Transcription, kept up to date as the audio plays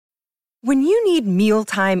When you need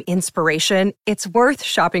mealtime inspiration, it's worth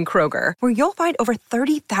shopping Kroger, where you'll find over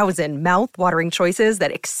 30,000 mouth-watering choices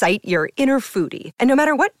that excite your inner foodie. And no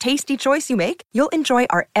matter what tasty choice you make, you'll enjoy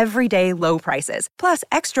our everyday low prices, plus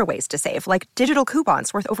extra ways to save, like digital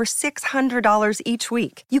coupons worth over $600 each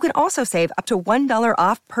week. You can also save up to $1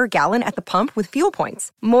 off per gallon at the pump with fuel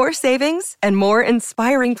points. More savings and more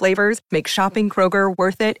inspiring flavors make shopping Kroger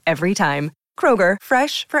worth it every time. Kroger,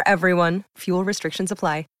 fresh for everyone. Fuel restrictions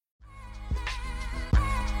apply.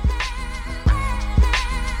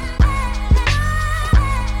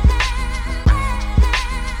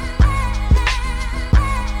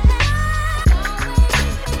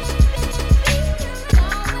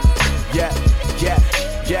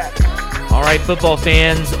 All right, football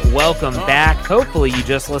fans, welcome back. Hopefully you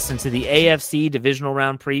just listened to the AFC Divisional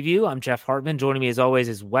Round preview. I'm Jeff Hartman. Joining me as always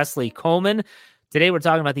is Wesley Coleman. Today we're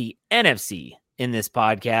talking about the NFC in this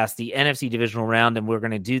podcast, the NFC Divisional Round, and we're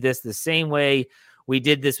going to do this the same way we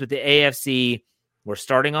did this with the AFC. We're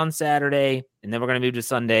starting on Saturday, and then we're going to move to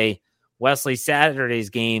Sunday. Wesley, Saturday's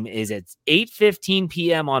game is at 8:15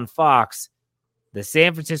 p.m. on Fox. The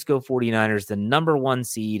San Francisco 49ers, the number one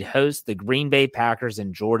seed, host the Green Bay Packers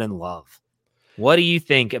and Jordan Love. What do you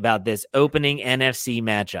think about this opening NFC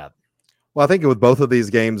matchup? Well, I think with both of these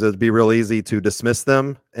games, it'd be real easy to dismiss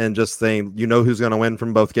them and just saying, you know, who's going to win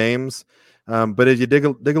from both games. But if you dig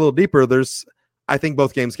a little deeper, I think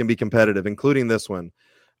both games can be competitive, including this one.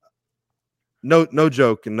 No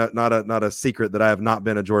joke, and not a secret that I have not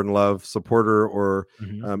been a Jordan Love supporter,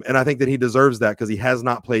 and I think that he deserves that because he has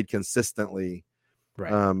not played consistently.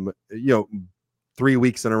 Right. 3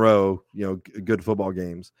 weeks in a row, good football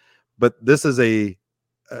games. But this is a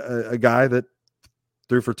guy that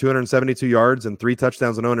threw for 272 yards and 3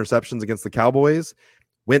 touchdowns and no interceptions against the Cowboys,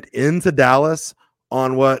 went into Dallas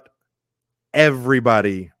on what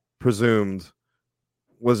everybody presumed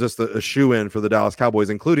was just a shoe-in for the Dallas Cowboys,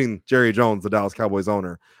 including Jerry Jones, the Dallas Cowboys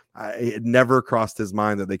owner. It never crossed his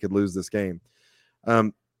mind that they could lose this game.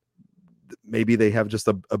 Maybe they have just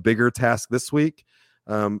a bigger task this week.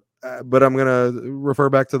 But I'm going to refer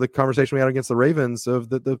back to the conversation we had against the Ravens of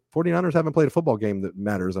the 49ers haven't played a football game that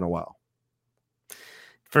matters in a while.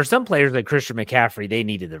 For some players like Christian McCaffrey, they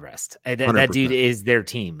needed the rest. That dude is their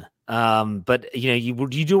team. But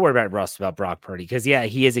you do worry about Brock Purdy because, yeah,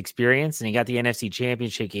 he has experience and he got the NFC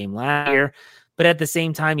Championship game last year. But at the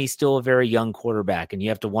same time, he's still a very young quarterback, and you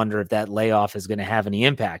have to wonder if that layoff is going to have any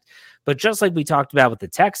impact. But just like we talked about with the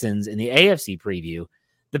Texans in the AFC preview,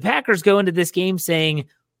 the Packers go into this game saying,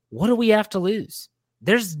 what do we have to lose?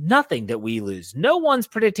 There's nothing that we lose. No one's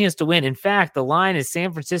predicting us to win. In fact, the line is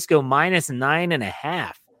San Francisco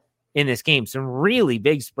 -9.5 in this game. Some really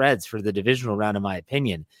big spreads for the divisional round, in my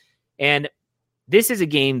opinion. And this is a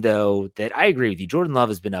game, though, that I agree with you. Jordan Love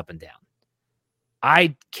has been up and down.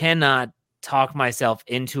 I cannot talk myself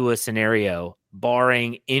into a scenario,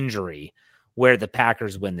 barring injury, where the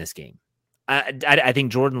Packers win this game. I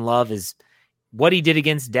think Jordan Love is what he did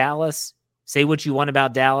against Dallas. Say what you want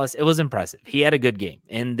about Dallas. It was impressive. He had a good game,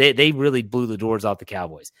 and they really blew the doors off the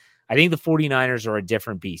Cowboys. I think the 49ers are a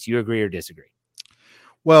different beast. You agree or disagree?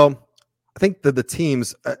 Well, I think that the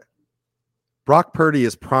teams, Brock Purdy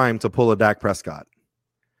is primed to pull a Dak Prescott.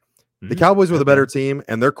 The Cowboys were the better team,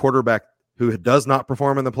 and their quarterback, who does not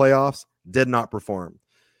perform in the playoffs, did not perform.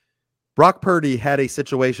 Brock Purdy had a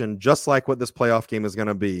situation just like what this playoff game is going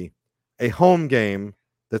to be, a home game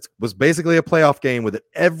that was basically a playoff game with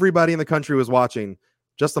everybody in the country was watching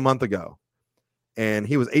just a month ago. And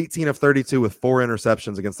he was 18 of 32 with 4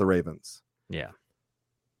 interceptions against the Ravens. Yeah.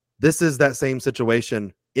 This is that same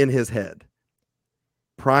situation in his head.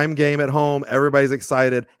 Prime game at home. Everybody's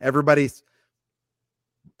excited. Everybody's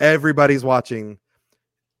watching.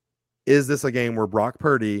 Is this a game where Brock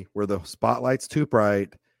Purdy, where the spotlight's too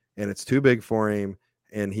bright and it's too big for him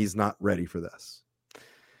and he's not ready for this?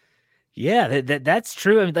 Yeah, that's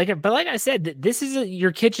true. I mean, like I said, this is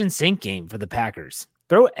your kitchen sink game for the Packers.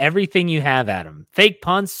 Throw everything you have at them. Fake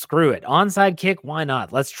punts, screw it. Onside kick, why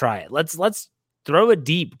not? Let's try it. Let's throw it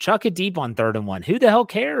deep, chuck it deep on 3rd and 1. Who the hell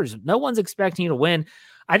cares? No one's expecting you to win.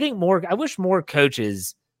 I wish more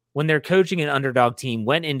coaches, when they're coaching an underdog team,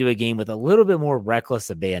 went into a game with a little bit more reckless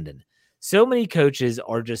abandon. So many coaches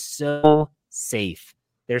are just so safe.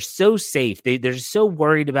 They're so safe. They're so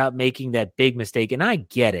worried about making that big mistake, and I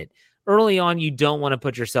get it. Early on, you don't want to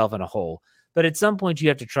put yourself in a hole. But at some point, you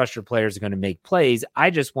have to trust your players are going to make plays. I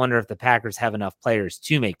just wonder if the Packers have enough players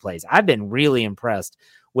to make plays. I've been really impressed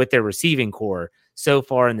with their receiving core so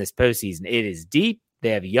far in this postseason. It is deep. They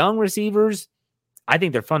have young receivers. I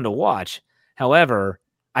think they're fun to watch. However,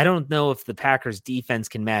 I don't know if the Packers defense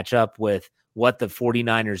can match up with what the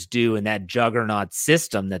 49ers do in that juggernaut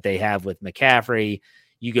system that they have with McCaffrey.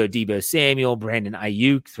 You go Deebo Samuel, Brandon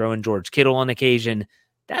Ayuk, throw in George Kittle on occasion.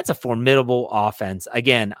 That's a formidable offense.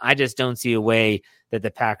 Again, I just don't see a way that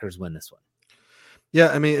the Packers win this one. Yeah,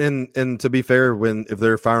 I mean, and to be fair, if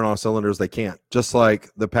they're firing on all cylinders, they can't. Just like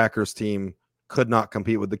the Packers team could not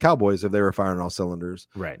compete with the Cowboys if they were firing all cylinders.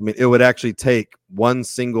 Right. I mean, it would actually take one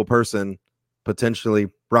single person, potentially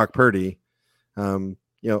Brock Purdy,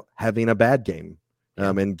 having a bad game,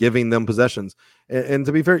 and giving them possessions. And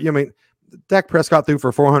to be fair, I mean, Dak Prescott threw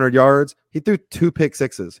for 400 yards. He threw 2 pick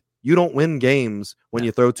sixes. You don't win games when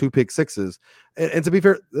you throw 2 pick sixes. And to be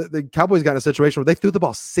fair, the Cowboys got in a situation where they threw the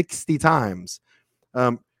ball 60 times.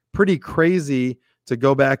 Pretty crazy to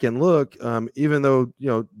go back and look, even though,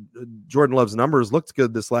 Jordan Love's numbers looked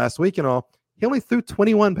good this last week and all, he only threw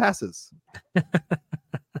 21 passes.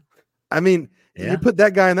 I mean, you put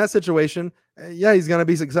that guy in that situation, he's going to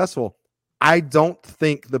be successful. I don't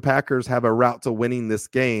think the Packers have a route to winning this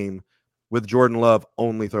game with Jordan Love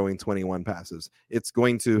only throwing 21 passes. It's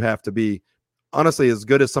going to have to be, honestly, as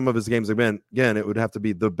good as some of his games have been, again, it would have to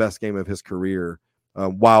be the best game of his career,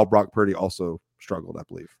 while Brock Purdy also struggled, I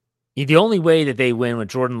believe. The only way that they win with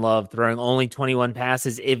Jordan Love throwing only 21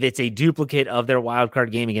 passes, if it's a duplicate of their wild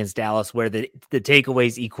card game against Dallas, where the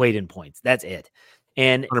takeaways equate in points. That's it.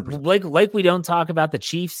 And 100%. like we don't talk about the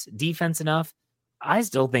Chiefs defense enough, I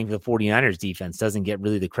still think the 49ers defense doesn't get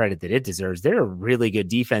really the credit that it deserves. They're a really good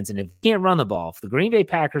defense. And if you can't run the ball, if the Green Bay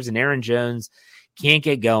Packers and Aaron Jones can't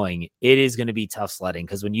get going, it is going to be tough sledding.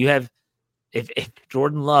 Because when you have, if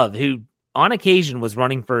Jordan Love, who on occasion was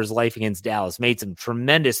running for his life against Dallas, made some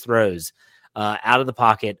tremendous throws out of the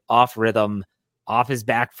pocket, off rhythm, off his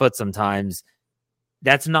back foot sometimes,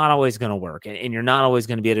 that's not always going to work. And you're not always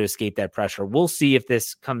going to be able to escape that pressure. We'll see if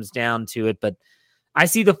this comes down to it, but I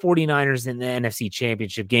see the 49ers in the NFC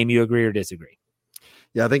Championship game. You agree or disagree?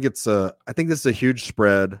 Yeah, I think this is a huge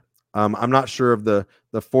spread. I'm not sure if the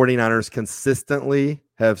 49ers consistently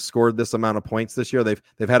have scored this amount of points this year.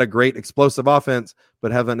 They've had a great explosive offense,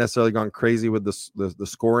 but haven't necessarily gone crazy with the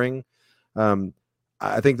scoring.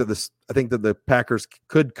 I think that the Packers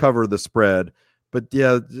could cover the spread, but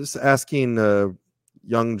yeah, just asking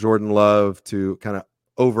young Jordan Love to kind of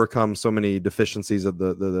overcome so many deficiencies that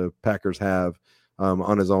the Packers have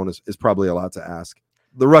on his own is probably a lot to ask.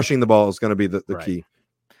 The rushing the ball is going to be the right. key.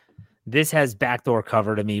 This has backdoor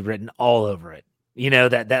cover to me written all over it.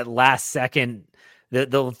 That last second, the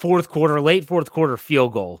late fourth quarter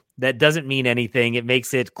field goal, that doesn't mean anything. It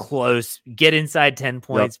makes it close. Get inside 10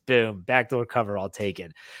 points. Yep. Boom. Backdoor cover. I'll take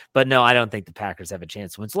it. But no, I don't think the Packers have a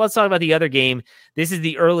chance to win. So let's talk about the other game. This is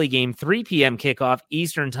the early game, 3 p.m. kickoff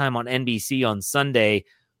Eastern time on NBC on Sunday.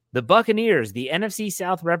 The Buccaneers, the NFC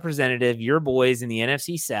South representative, your boys in the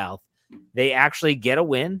NFC South, they actually get a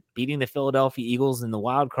win, beating the Philadelphia Eagles in the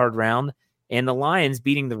wild card round, and the Lions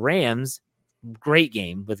beating the Rams. Great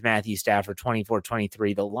game with Matthew Stafford,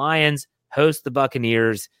 24-23. The Lions host the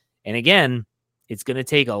Buccaneers, and again, it's going to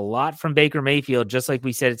take a lot from Baker Mayfield, just like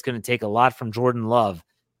we said it's going to take a lot from Jordan Love.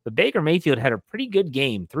 But Baker Mayfield had a pretty good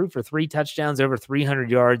game, threw for 3 touchdowns, over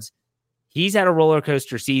 300 yards. He's had a roller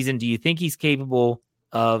coaster season. Do you think he's capable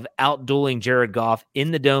of outdueling Jared Goff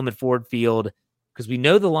in the Dome at Ford Field? Because we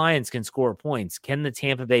know the Lions can score points. Can the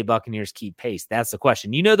Tampa Bay Buccaneers keep pace? That's the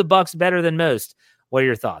question. You know the Bucs better than most. What are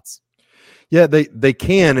your thoughts? Yeah, they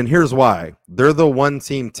can, and here's why. They're the one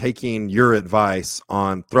team taking your advice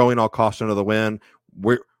on throwing all caution to the wind.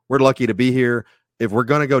 We're lucky to be here. If we're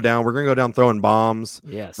going to go down, we're going to go down throwing bombs.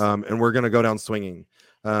 Yes. And we're going to go down swinging.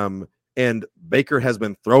 And Baker has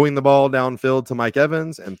been throwing the ball downfield to Mike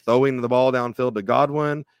Evans and throwing the ball downfield to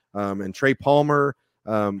Godwin and Trey Palmer.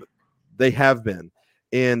 They have been.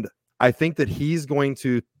 And I think that he's going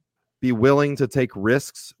to be willing to take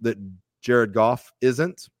risks that Jared Goff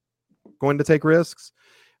isn't going to take risks.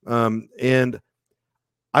 And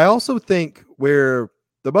I also think where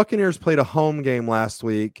the Buccaneers played a home game last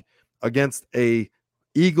week against a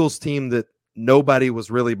Eagles team that nobody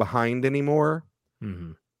was really behind anymore.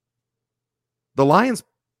 Mm-hmm. The Lions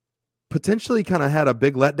potentially kind of had a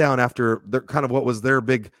big letdown after their kind of what was their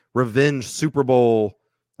big revenge Super Bowl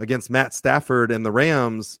against Matt Stafford and the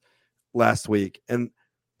Rams last week. And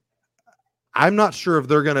I'm not sure if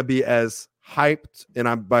they're going to be as hyped,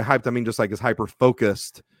 and by hyped, I mean just like as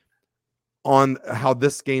hyper-focused on how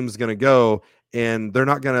this game's going to go. And they're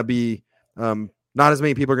not going to be, not as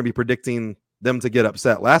many people are going to be predicting them to get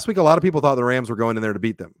upset. Last week, a lot of people thought the Rams were going in there to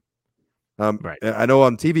beat them. Right. I know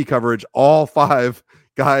on TV coverage, all 5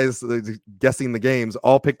 guys guessing the games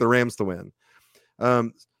all picked the Rams to win.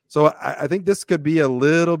 So I think this could be a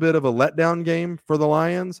little bit of a letdown game for the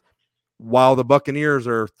Lions. while the Buccaneers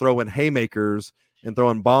are throwing haymakers and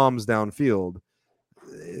throwing bombs downfield.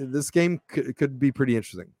 This game could be pretty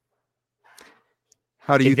interesting.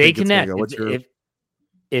 How do you think it's going to go? What's your...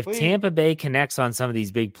 If Tampa Bay connects on some of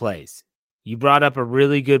these big plays, you brought up a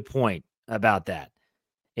really good point about that.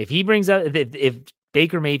 If he brings up, if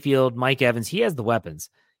Baker Mayfield, Mike Evans, he has the weapons.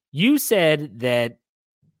 You said that,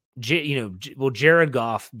 will Jared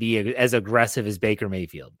Goff be as aggressive as Baker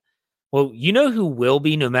Mayfield? Well, you know who will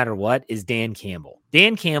be no matter what is Dan Campbell.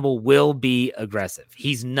 Dan Campbell will be aggressive.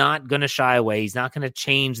 He's not going to shy away. He's not going to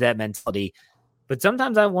change that mentality. But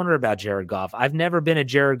sometimes I wonder about Jared Goff. I've never been a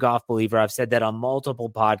Jared Goff believer. I've said that on multiple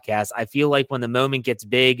podcasts. I feel like when the moment gets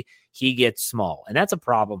big, he gets small. And that's a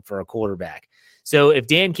problem for a quarterback. So if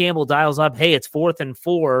Dan Campbell dials up, hey, it's 4th and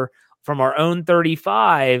 4 from our own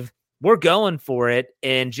 35, we're going for it.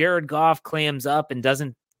 And Jared Goff clams up and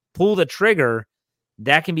doesn't pull the trigger.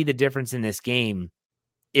 That can be the difference in this game.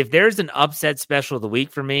 If there's an upset special of the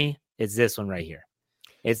week for me, it's this one right here.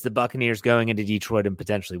 It's the Buccaneers going into Detroit and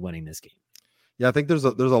potentially winning this game. Yeah, I think there's a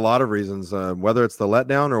lot of reasons, whether it's the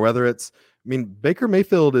letdown or whether it's, Baker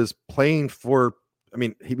Mayfield is playing for,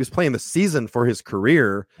 he was playing the season for his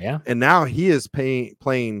career. Yeah. And now he is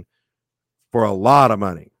playing for a lot of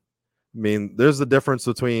money. There's the difference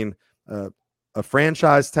between a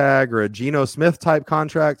franchise tag or a Geno Smith type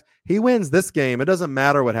contract. He wins this game. It doesn't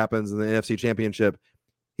matter what happens in the NFC Championship.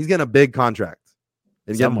 He's getting a big contract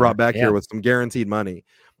and getting brought back here with some guaranteed money.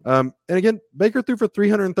 And again, Baker threw for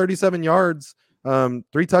 337 yards, 3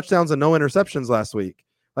 touchdowns and no interceptions last week.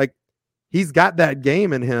 Like, he's got that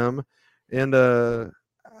game in him, and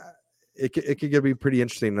it could be pretty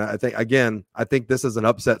interesting. I think this is an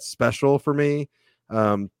upset special for me,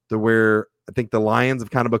 to where I think the Lions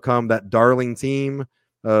have kind of become that darling team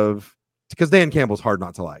because Dan Campbell's hard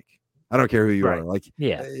not to like. I don't care who you are. Like,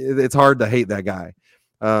 yeah, it's hard to hate that guy.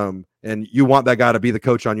 And you want that guy to be the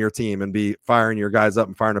coach on your team and be firing your guys up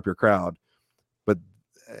and firing up your crowd. But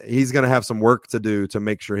he's going to have some work to do to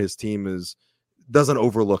make sure his team doesn't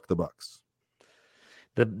overlook the Bucs.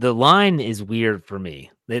 The line is weird for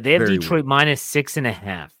me. They have very Detroit weird.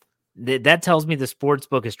 -6.5. That tells me the sports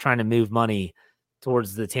book is trying to move money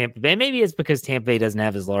towards the Tampa Bay. Maybe it's because Tampa Bay doesn't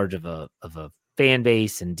have as large of a fan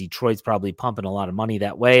base, and Detroit's probably pumping a lot of money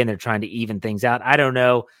that way, and they're trying to even things out. I don't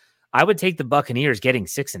know. I would take the Buccaneers getting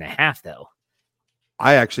 6.5, though.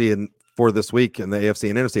 I actually, for this week in the AFC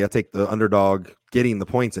and NFC, I take the underdog getting the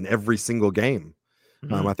points in every single game.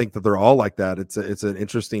 Mm-hmm. I think that they're all like that. It's an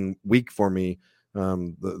interesting week for me,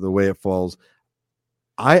 the way it falls.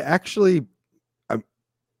 I'd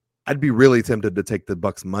be really tempted to take the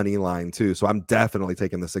Bucs money line too. So I'm definitely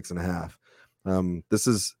taking the 6.5.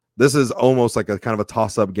 This is almost like a kind of a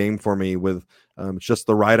toss-up game for me with just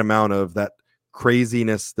the right amount of that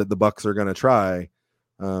craziness that the Bucs are going to try,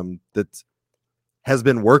 that has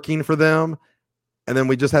been working for them, and then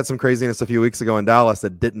we just had some craziness a few weeks ago in Dallas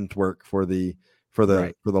that didn't work for the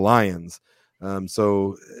Lions.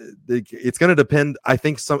 So it's going to depend. I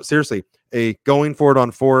think seriously, a going for it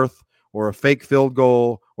on 4th, or a fake field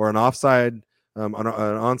goal, or an offside, an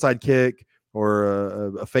onside kick,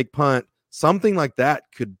 or a fake punt, something like that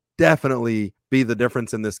could definitely be the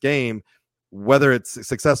difference in this game. Whether it's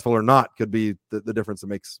successful or not could be the difference it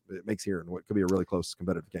makes here, and what could be a really close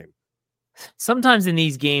competitive game. Sometimes in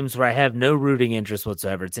these games where I have no rooting interest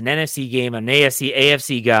whatsoever, it's an NFC game, an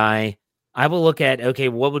AFC guy, I will look at, okay,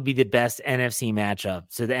 what would be the best NFC matchup?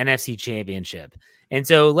 So the NFC Championship. And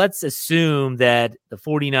so let's assume that the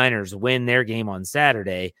 49ers win their game on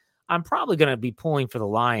Saturday. I'm probably going to be pulling for the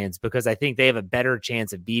Lions because I think they have a better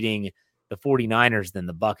chance of beating the 49ers than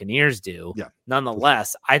the Buccaneers do. Yeah.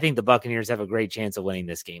 Nonetheless, I think the Buccaneers have a great chance of winning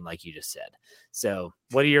this game, like you just said. So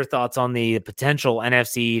what are your thoughts on the potential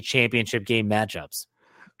NFC Championship game matchups?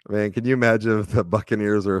 Man, can you imagine if the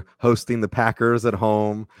Buccaneers are hosting the Packers at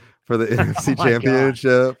home for the NFC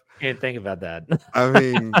Championship? Can't think about that. I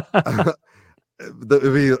mean, it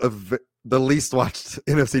would be the least watched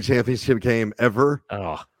NFC Championship game ever.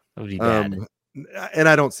 Oh, that would be bad. And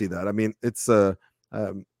I don't see that. I mean, it's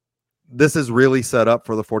this is really set up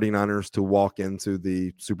for the 49ers to walk into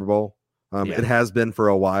the Super Bowl. It has been for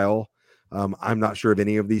a while. I'm not sure if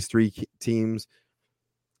any of these 3 teams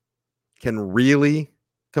can really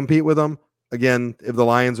compete with them. Again, if the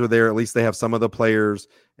Lions are there, at least they have some of the players,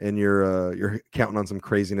 and you're counting on some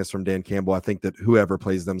craziness from Dan Campbell. I think that whoever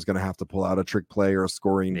plays them is going to have to pull out a trick play or a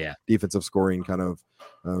scoring, defensive scoring kind of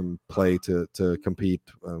play to compete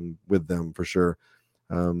with them for sure.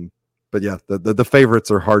 But yeah, the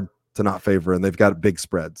favorites are hard to not favor, and they've got big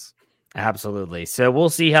spreads. Absolutely. So we'll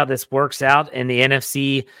see how this works out in the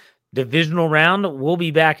NFC. Divisional round. We'll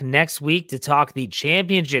be back next week to talk the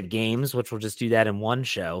championship games, which we'll just do that in one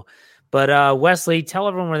show. But Wesley, tell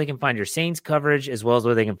everyone where they can find your Saints coverage as well as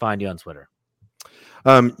where they can find you on Twitter.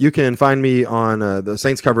 You can find me on the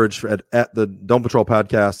Saints coverage at the Dome Patrol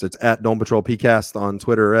podcast. It's at Dome Patrol PCast on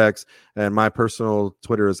Twitter or X, and my personal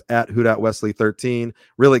Twitter is at Wesley13.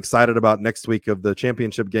 Really excited about next week of the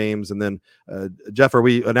championship games, and then Jeff, are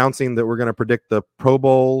we announcing that we're going to predict the Pro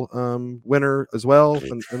Bowl winner as well?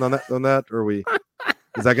 And on that, or is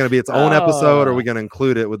that going to be its own episode, or are we going to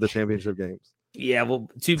include it with the championship games? Yeah, well,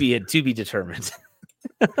 to be determined.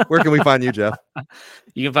 Where can we find you, Jeff?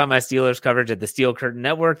 You can find my Steelers coverage at the Steel Curtain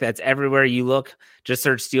Network. That's everywhere you look. Just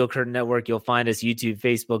search Steel Curtain Network. You'll find us YouTube,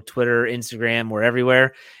 Facebook, Twitter, Instagram. We're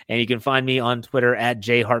everywhere. And you can find me on Twitter at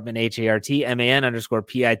jhartman,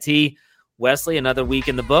 HARTMAN_PIT. Wesley, another week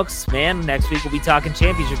in the books. Man, next week we'll be talking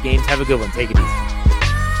championship games. Have a good one. Take it easy.